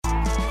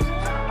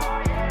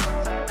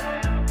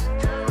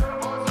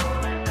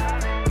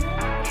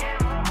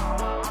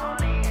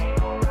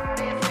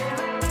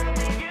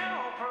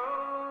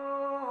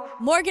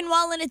Morgan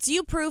Wallen, it's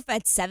You Proof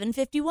at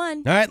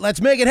 7:51. All right, let's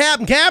make it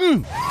happen,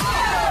 Captain.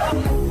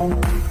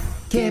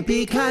 Can't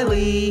be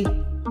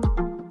Kylie.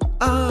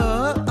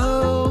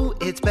 Oh,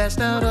 it's best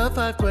out of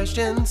 5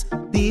 questions.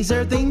 These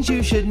are things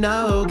you should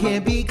know.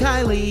 Can't be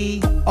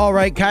Kylie. All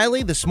right,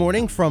 Kylie, this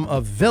morning from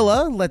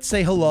Avila, let's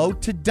say hello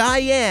to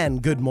Diane.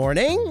 Good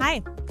morning.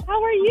 Hi.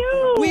 How are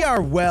you? We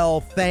are well,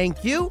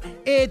 thank you.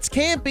 It's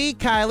Can't Be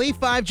Kylie.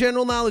 5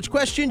 general knowledge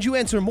questions. You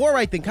answer more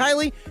right than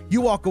Kylie,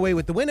 you walk away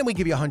with the win, and we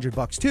give you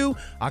 $100 too.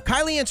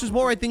 Kylie answers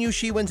more right than you,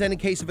 she wins, and in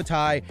case of a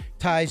tie,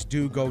 ties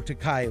do go to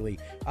Kylie.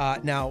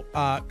 Now,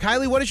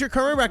 Kylie, what is your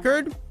current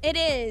record? It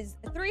is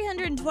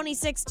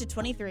 326 to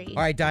 23.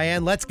 All right,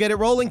 Diane, let's get it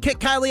rolling. Kick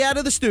Kylie out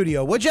of the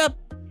studio, would ya?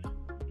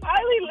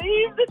 Kylie,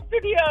 leave the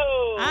studio.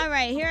 All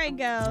right, here I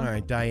go. All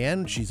right,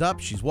 Diane, she's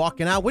up. She's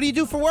walking out. What do you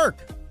do for work?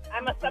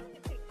 I'm a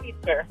substitute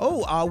teacher.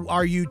 Oh,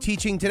 are you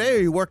teaching today?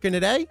 Are you working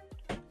today?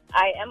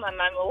 I am. I'm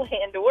on my way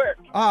into work.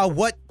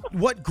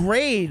 What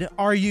grade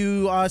are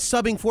you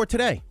subbing for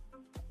today?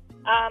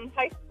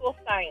 High school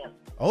science.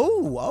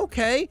 Oh,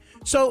 okay.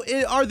 So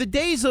are the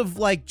days of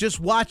like just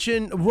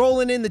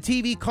rolling in the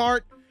TV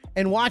cart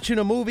and watching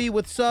a movie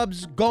with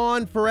subs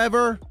gone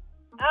forever?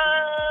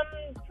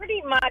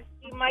 Pretty much.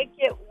 You might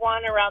get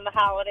one around the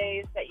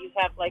holidays that you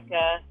have like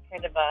a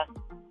kind of a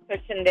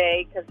cushion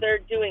day because they're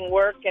doing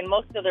work and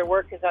most of their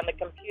work is on the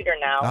computer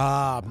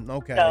now.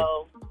 Okay.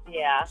 So,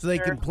 yeah. So they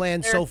can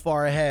plan so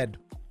far ahead.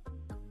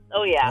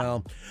 Oh, yeah.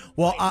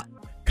 Well,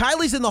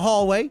 Kylie's in the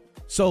hallway,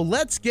 so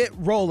let's get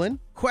rolling.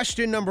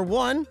 Question number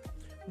 1.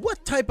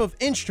 What type of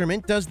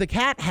instrument does the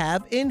cat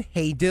have in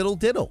Hey Diddle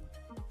Diddle?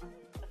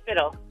 A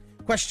fiddle.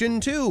 Question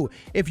 2.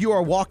 If you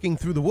are walking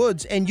through the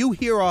woods and you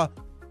hear a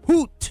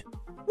hoot,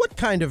 what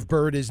kind of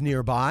bird is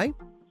nearby?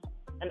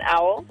 An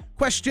owl.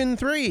 Question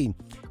 3.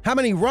 How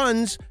many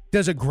runs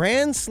does a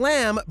grand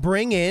slam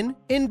bring in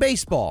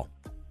baseball?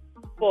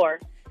 4.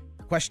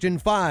 Question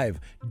 5.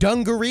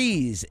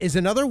 Dungarees is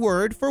another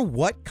word for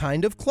what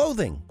kind of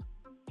clothing?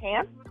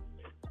 Pants.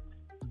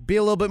 Be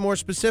a little bit more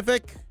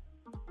specific.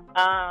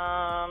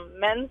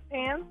 Men's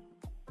pants.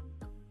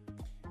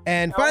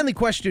 And finally,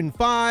 question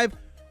 5.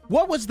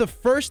 What was the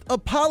first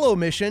Apollo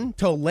mission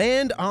to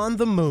land on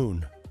the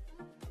moon?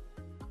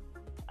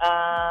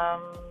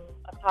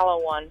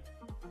 Apollo 1.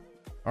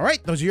 All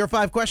right, those are your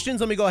 5 questions.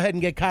 Let me go ahead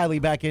and get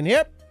Kylie back in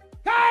here.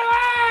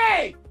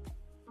 Kylie!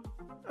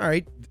 All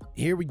right,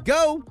 here we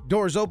go.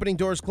 Doors opening,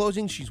 doors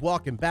closing. She's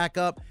walking back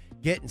up,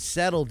 getting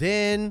settled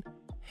in.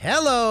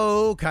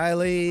 Hello,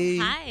 Kylie.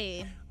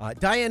 Hi.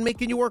 Diane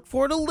making you work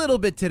for it a little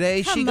bit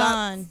today. She got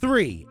on.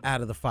 3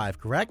 out of the 5,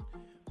 correct?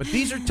 But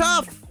these are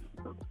tough.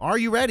 Are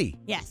you ready?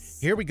 Yes.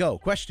 Here we go.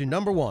 Question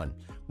number 1.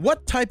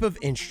 What type of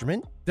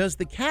instrument does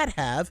the cat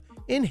have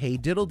in Hey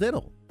Diddle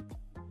Diddle?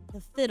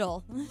 The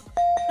fiddle.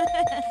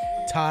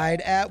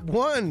 Tied at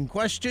 1.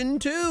 Question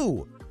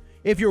 2.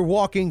 If you're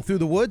walking through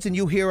the woods and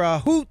you hear a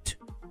hoot,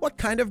 what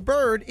kind of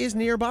bird is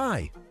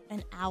nearby?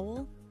 An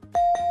owl.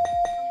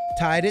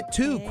 Tied at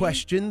 2. Okay.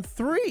 Question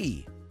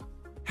 3.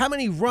 How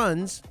many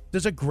runs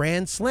does a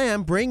grand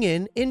slam bring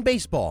in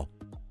baseball?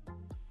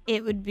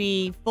 It would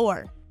be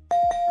 4.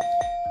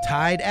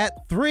 Tied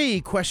at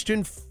 3.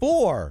 Question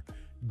 4.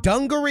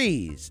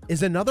 Dungarees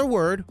is another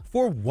word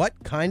for what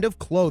kind of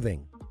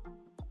clothing?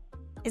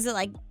 Is it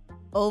like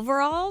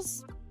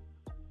overalls?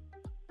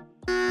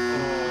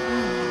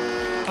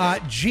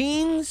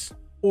 Jeans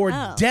or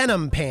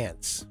denim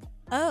pants?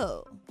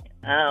 Oh.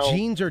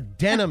 Jeans or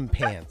denim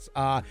pants?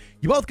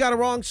 You both got a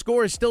wrong.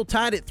 Score is still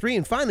tied at 3.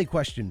 And finally,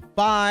 question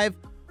 5.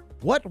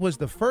 What was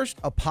the first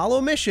Apollo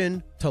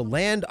mission to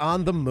land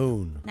on the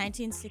moon?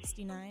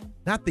 1969.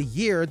 Not the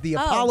year, the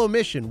Apollo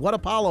mission. What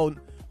Apollo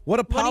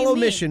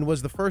mission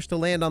was the first to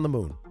land on the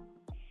moon?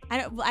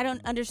 I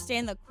don't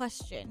understand the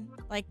question.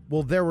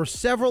 Well, there were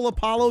several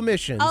Apollo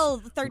missions. Oh,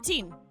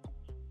 13.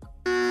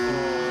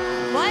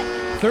 What?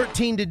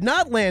 13 did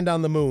not land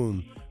on the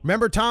moon.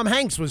 Remember, Tom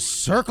Hanks was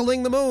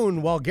circling the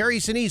moon while Gary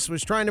Sinise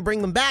was trying to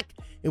bring them back.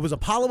 It was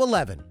Apollo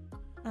 11.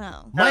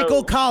 Oh.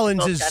 Michael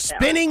Collins is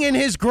spinning in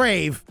his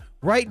grave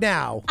right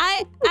now.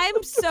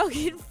 I'm so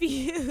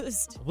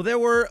confused. Well, there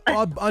were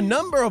a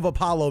number of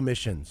Apollo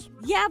missions.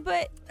 Yeah,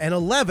 but... And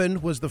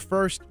 11 was the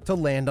first to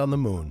land on the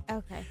moon.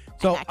 Okay.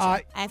 So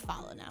I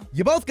follow now.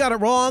 You both got it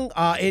wrong.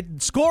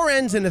 Score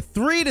ends in a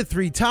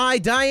 3-3 tie.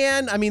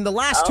 Diane, the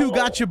last 2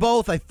 got you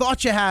both. I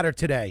thought you had her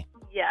today.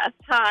 Yes.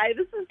 Hi,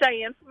 this is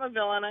Diane from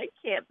Avila, and I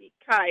can't beat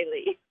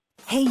Kylie.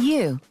 Hey,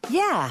 you.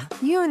 Yeah,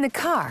 you in the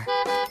car.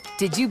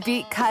 Did you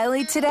beat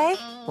Kylie today?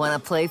 Want to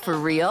play for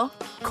real?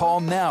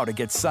 Call now to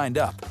get signed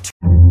up.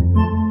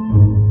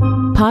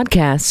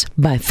 Podcasts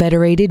by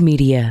Federated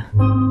Media.